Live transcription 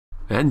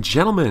And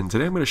gentlemen,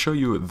 today I'm going to show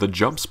you the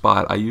jump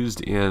spot I used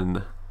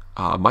in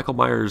Michael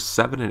Myers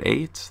 7 and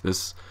 8.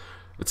 It's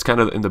kind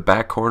of in the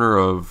back corner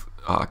of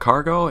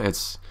cargo.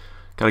 It's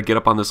got to get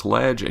up on this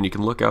ledge and you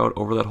can look out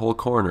over that whole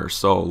corner.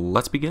 So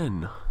let's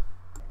begin.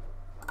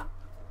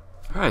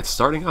 Alright,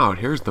 starting out,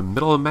 here's the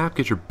middle of the map.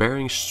 Get your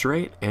bearings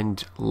straight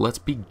and let's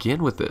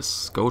begin with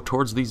this. Go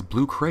towards these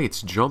blue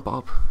crates. Jump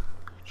up.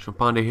 Jump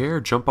onto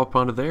here, jump up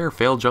onto there.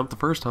 Failed jump the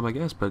first time, I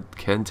guess, but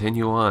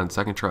continue on.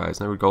 Second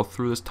tries. Now we go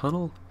through this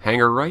tunnel.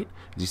 Hanger right.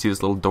 As you see,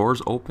 this little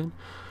door's open.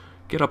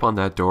 Get up on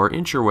that door.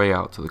 Inch your way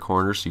out to the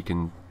corner so you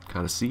can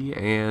kind of see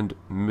and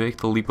make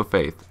the leap of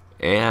faith.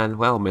 And,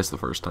 well, miss the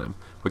first time.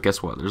 But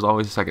guess what? There's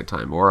always a second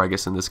time. Or, I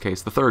guess in this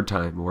case, the third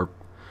time. Or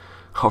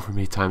however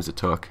many times it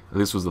took.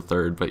 This was the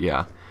third, but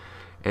yeah.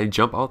 And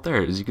jump out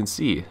there, as you can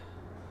see.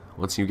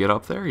 Once you get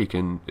up there,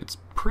 it's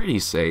pretty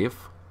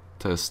safe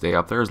to stay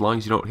up there as long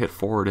as you don't hit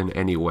forward in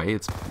any way.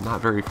 It's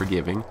not very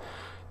forgiving.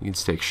 You can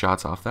just take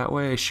shots off that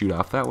way, shoot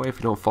off that way if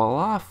you don't fall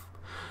off.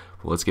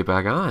 But let's get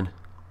back on.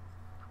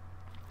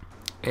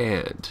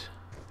 And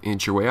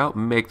inch your way out,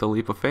 make the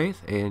leap of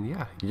faith, and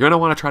yeah, you're gonna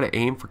want to try to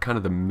aim for kind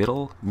of the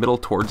middle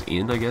towards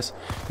in, I guess.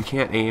 You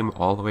can't aim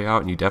all the way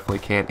out, and you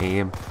definitely can't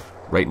aim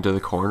right into the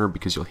corner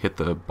because you'll hit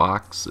the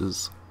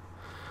boxes.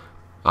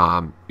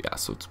 Yeah,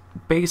 so it's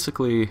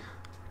basically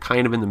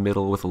kind of in the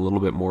middle with a little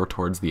bit more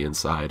towards the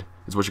inside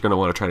is what you're going to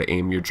want to try to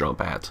aim your jump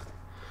at.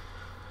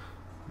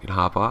 You can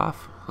hop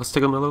off. Let's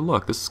take another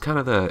look. This is kind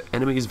of the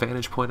enemy's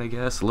vantage point, I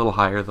guess. A little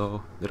higher,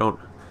 though. They don't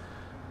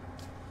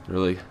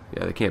really,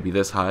 yeah, they can't be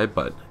this high,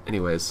 but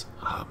anyways,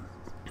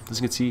 as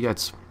you can see, you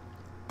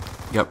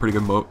got pretty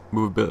good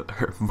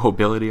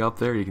mobility up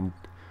there.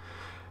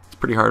 It's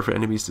pretty hard for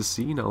enemies to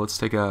see. Now let's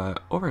take a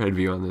overhead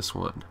view on this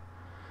one.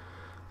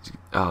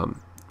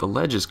 The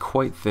ledge is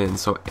quite thin,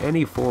 so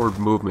any forward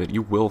movement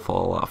you will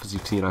fall off. As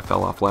you've seen, I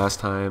fell off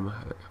last time,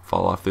 I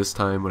fall off this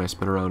time when I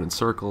spin around in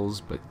circles,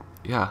 but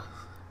yeah.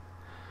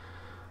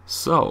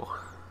 So,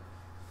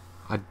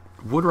 I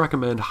would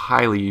recommend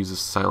highly use a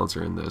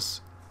silencer in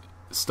this.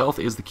 Stealth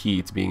is the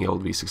key to being able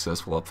to be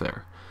successful up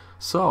there.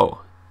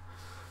 So,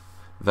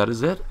 that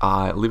is it.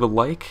 Leave a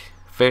like,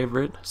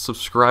 favorite,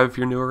 subscribe if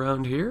you're new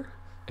around here,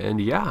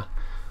 and yeah,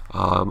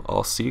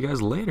 I'll see you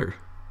guys later.